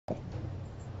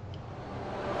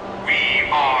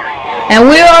And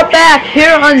we are back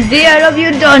here on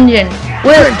DIW Dungeon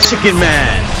with Chicken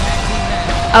Man.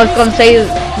 I was gonna say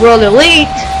World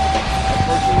Elite,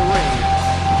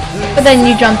 but then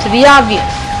you jump to the obvious.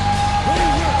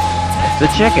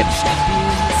 The chicken.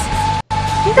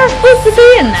 You're not supposed to be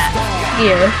in that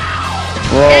here.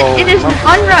 Whoa. It is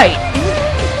unright.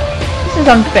 This is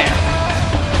unfair.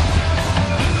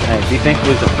 Hey, if you think he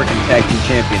was a freaking tag team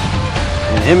champion,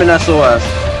 and him and SOS,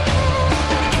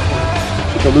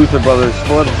 the Luther brothers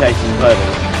for the tag team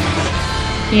titles.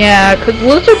 Yeah, cause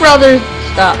Luther Brothers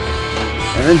stuck.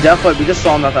 And then Deathlight, we just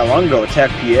saw him not that long ago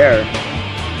attack Pierre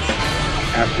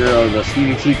after the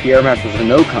CVT Pierre match was a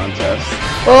no contest.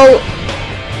 Well,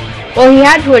 he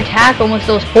had to attack him with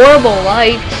those horrible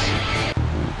lights.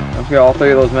 Okay, all three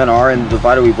of those men are in the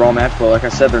Divided We Brawl match, but like I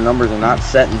said, their numbers are not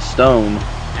set in stone.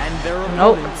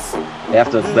 Nope. They have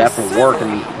to work,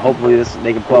 and hopefully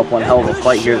they can put up one hell of a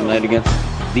fight here tonight against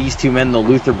these two men, the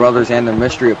Luther brothers, and their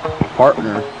mystery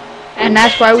partner. And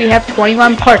that's why we have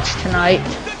 21 parts tonight.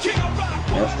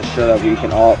 Just to show that we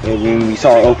can all. I mean, we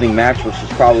saw our opening match, which was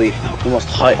probably the most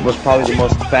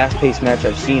fast-paced match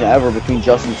I've seen ever between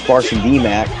Justin Sparks and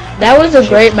D-Mac. That was a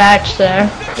great match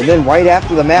there. And then right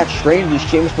after the match, strangely,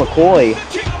 Seamus McCoy,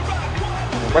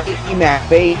 D-Mac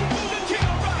face.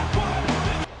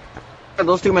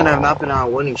 Those two men have not been on a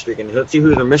winning streak, and let's see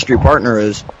who their mystery partner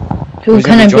is. Who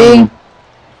can it be?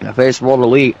 I face World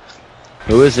Elite.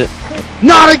 Who is it?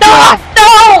 Not again!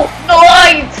 No! The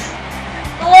lights!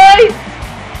 The lights!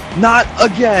 Not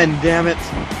again, damn it!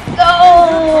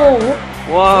 No!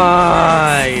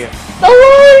 Why? The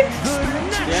lights!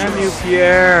 Damn you,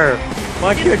 Pierre!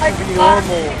 Why can't you be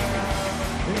normal?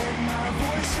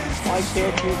 Why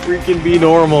can't you freaking be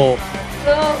normal?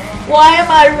 Why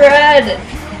am I red?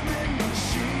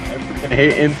 I freaking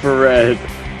hate infrared.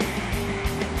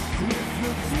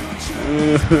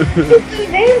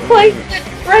 Nameplate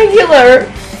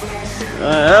regular.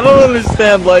 I don't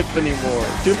understand life anymore.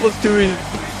 2 + 2 is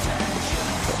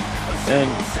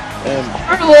and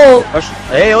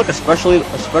hey, look, a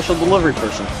special delivery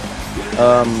person.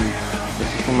 This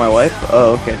is for my wife.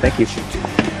 Oh, okay, thank you.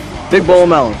 Big bowl of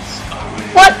melons.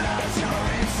 What?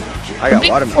 I got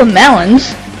watermelon. Bowl of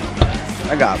melons.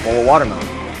 I got a bowl of watermelon.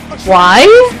 Why?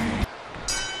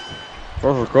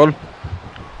 First record.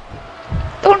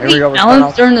 Don't eat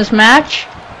melons during this match.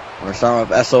 We're starting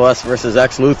with SOS versus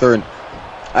X Luther, and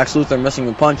X Luther missing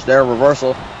the punch there,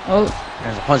 reversal. Oh.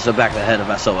 There's a punch to the back of the head of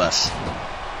SOS.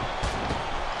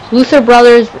 Luther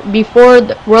Brothers, before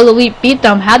the World Elite beat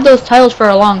them, had those titles for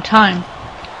a long time.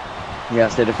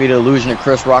 Yes, they defeated Illusion and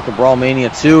Chris Rock at Brawl Mania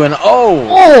 2, and oh!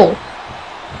 Oh!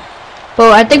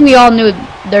 But I think we all knew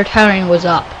their timing was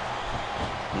up.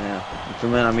 Yeah, the two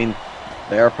men, I mean,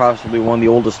 they are possibly one of the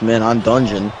oldest men on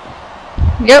Dungeon.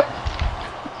 Yep.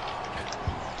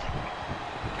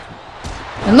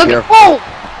 And look at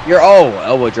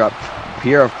elbow drop.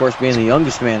 Pierre, of course, being the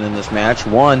youngest man in this match,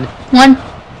 won.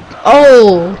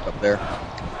 Oh. Up there.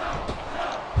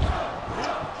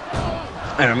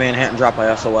 And a Manhattan drop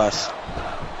by SOS.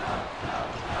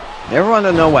 You ever want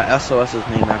to know what SOS's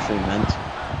name actually meant?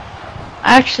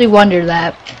 I actually wondered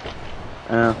that.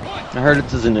 I heard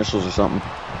it's his initials or something.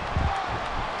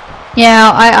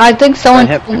 Yeah, I think someone...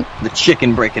 The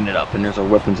chicken breaking it up, and there's a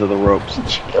whip into the ropes.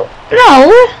 No,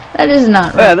 that is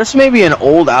not right. Yeah, this may be an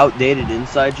old, outdated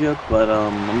inside joke, but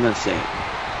I'm gonna say it.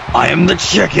 I am the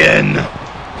chicken!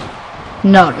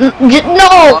 No.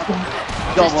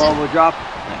 Double elbow drop,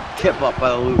 and kip up by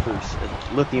the Luthers.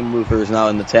 Lithium Luther is now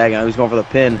in the tag, and he's going for the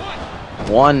pin.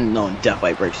 And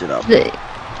Deathlight breaks it up.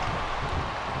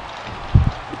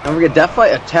 Don't forget,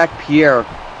 Deathlight attacked Pierre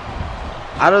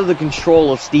out of the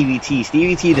control of Stevie T.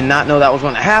 Stevie T did not know that was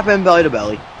going to happen, belly to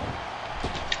belly.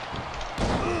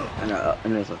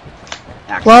 And there's a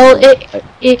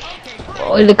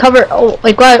the cover. Oh,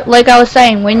 like I was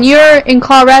saying, when you're in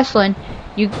car wrestling,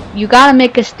 you gotta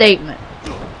make a statement.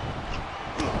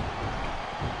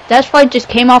 Deathlight just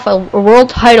came off a world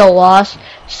title loss,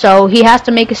 so he has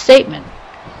to make a statement.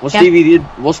 Well,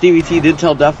 Stevie T did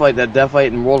tell Deathlight that Deathlight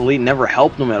and World Elite never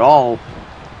helped him at all.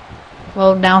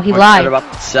 Well, now he lied about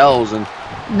themselves, and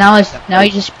now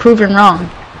he's just proven wrong.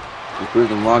 He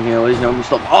proved him wrong here, ladies and gentlemen.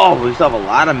 We still have a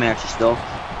lot of matches still.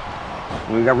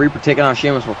 And we got Reaper taking on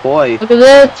Seamus McCoy. Look at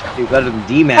this. He's better than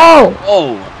D-Mac.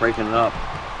 Oh, breaking it up.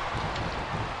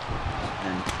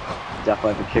 And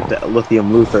Deathlight kicked at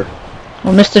Lithium Luther.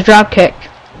 Well, missed the drop kick.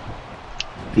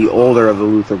 The older of the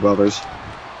Luther brothers.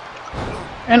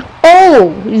 And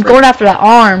he's going after that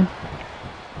arm.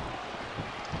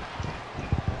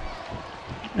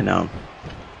 And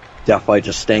Deathlight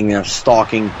just staying there,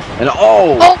 stalking, and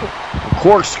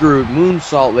corkscrewed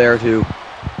moonsault there to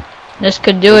This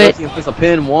could do it. It's a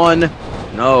pin. One.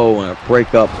 No, and a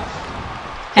breakup.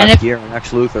 And if here,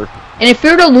 next Luther. And if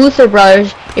you're the Luther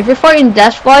brothers, if you're fighting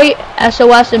Death Fight,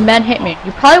 SOS, and Ben Hitman,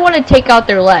 you probably want to take out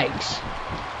their legs.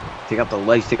 Take out the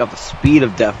legs, take out the speed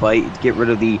of Death Fight, get rid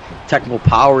of the technical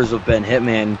powers of Ben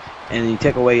Hitman, and you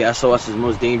take away SOS's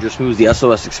most dangerous moves, the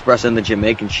SOS Express and the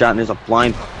Jamaican shot, and there's a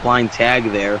blind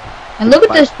tag there. And look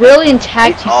at this brilliant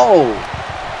tag team. Oh!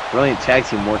 Brilliant tag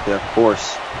team work there, of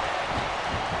course.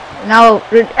 Now,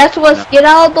 SOS, get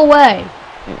out of the way.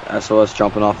 SOS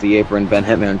jumping off the apron, Ben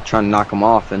Hitman trying to knock him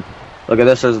off, and look at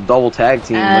this, there's a double tag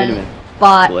team. And wait a minute.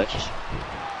 Bot. Glitch.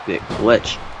 Big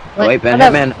glitch. Wait, Wait, Ben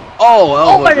whatever. Hitman.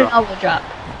 Oh, what an elbow drop.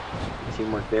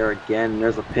 Teamwork there again.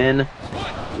 There's a pin.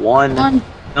 One.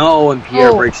 No, and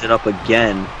Pierre breaks it up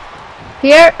again.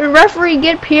 Pierre, referee,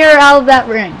 get Pierre out of that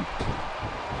ring.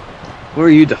 Where are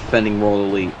you defending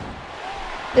World Elite?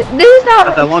 This is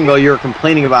not that long ago. You were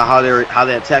complaining about how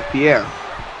they attacked Pierre.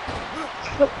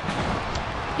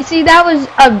 You see, that was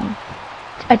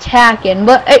attacking,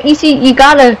 but you see, you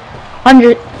gotta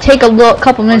take a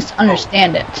couple minutes to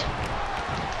understand it.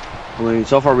 I mean,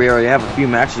 so far we already have a few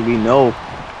matches we know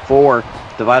for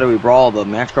Divided We Brawl. The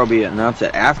match card will be announced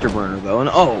at Afterburner though, and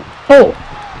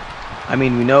I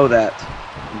mean, we know that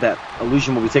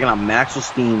Illusion will be taking on Maxwell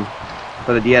Steam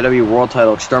for the DIW World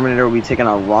Title. Exterminator will be taking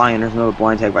on Ryan. There's another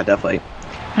blind tag by Deathlight,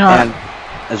 and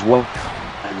as well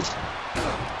as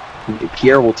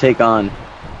Pierre will take on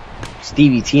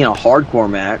Stevie T in a hardcore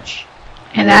match,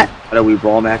 and that DIW We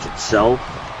Brawl match itself.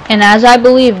 And as I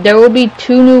believe, there will be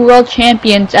 2 new world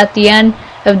champions at the end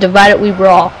of Divided We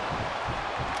Brawl.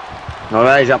 No,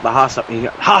 he's got the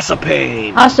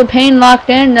Hassapane. Hassapane locked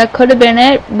in. That could have been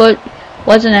it, but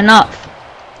wasn't enough.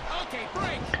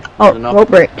 Oh, rope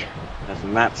break. That's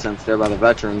some mat sense there by the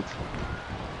veterans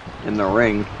in the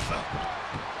ring.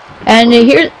 And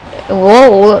here,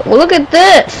 whoa! Look at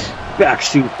this. Back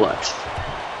suplex.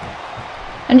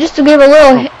 And just to give a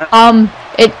little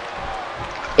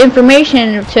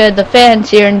information to the fans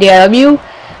here in DIW,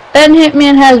 Ben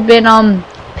Hitman has been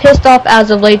pissed off as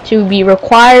of late to be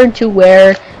required to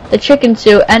wear the chicken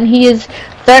suit, and he is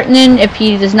threatening if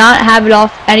he does not have it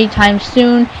off anytime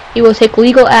soon, he will take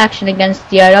legal action against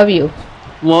DIW.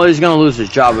 Well, he's gonna lose his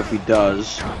job if he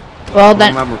does. Well,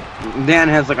 then remember, Dan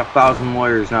has like 1,000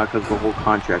 lawyers now because of the whole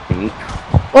contract thingy.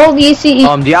 Well, the ECE.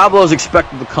 Diablo's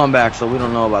expected to come back, so we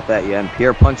don't know about that yet. And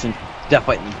Pierre punching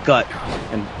Deathlight in the gut,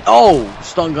 and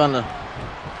stun gun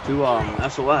to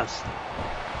SOS.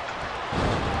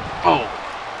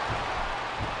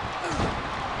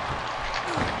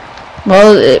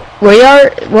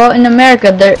 Well, in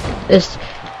America,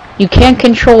 you can't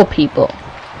control people.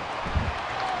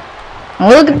 And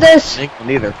look at this.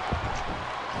 Neither.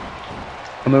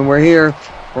 I mean, we're here.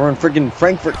 We're in freaking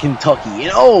Frankfort, Kentucky.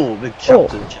 And big chop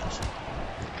to the chest.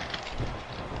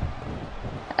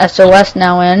 SOS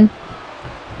now in.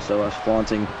 SOS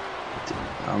flaunting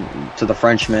to the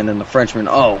Frenchman, and the Frenchman.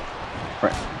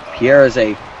 Pierre is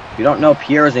a. If you don't know,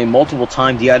 Pierre is a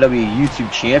multiple-time DIW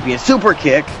YouTube champion. Super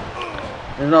kick.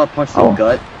 There's another punch to the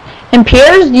gut. And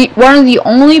Pierre's one of the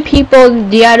only people in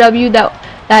DIW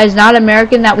that is not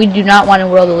American that we do not want in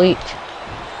World Elite.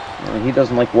 He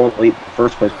doesn't like World Elite in the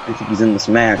first place. I think he's in this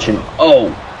match, and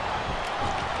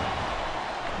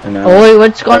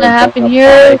what's going to happen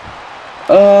here?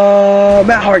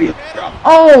 Matt Hardy.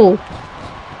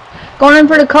 Going in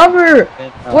for the cover.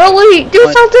 World Elite,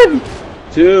 do something.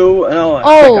 Pick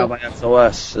out by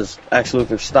SOS as X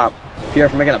Luther stopped Pierre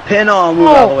from making a pin on, move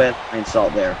all the way at the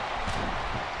insult there.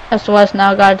 SOS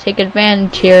now got to take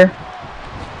advantage here.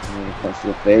 Punch to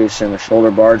the face and a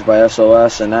shoulder barge by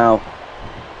SOS, and now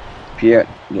Pierre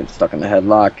gets stuck in the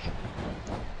headlock.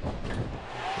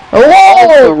 Over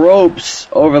the ropes,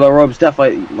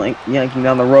 Deathlight yanking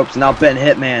down the ropes. Now Ben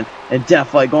Hitman and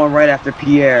Deathlight going right after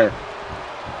Pierre.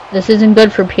 This isn't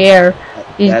good for Pierre.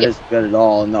 That isn't good at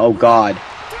all. And oh god,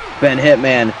 Ben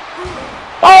Hitman.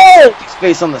 His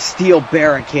face on the steel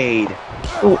barricade.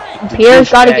 Pierre's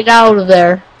got to get out of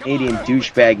there. Canadian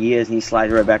douchebag he is, and he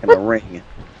slides right back in the ring.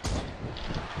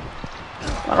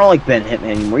 I don't like Ben Hitman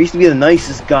anymore. He used to be the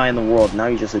nicest guy in the world. Now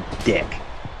he's just a dick.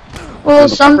 Well,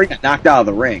 he got knocked out of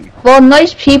the ring. Well,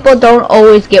 nice people don't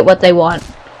always get what they want.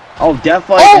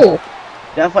 Deathlight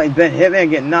and Ben Hitman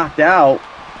getting knocked out.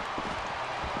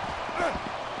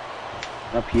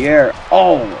 Now Pierre.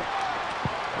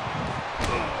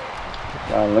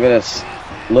 God, look at this.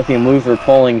 Lithium Luther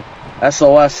pulling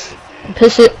SOS.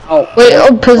 Positioning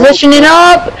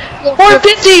up.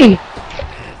 450.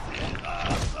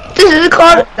 This is the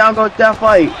card. Down goes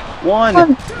Deathlight.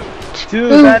 1, 2.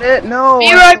 Is that it? No.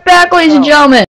 Be right back, ladies and gentlemen.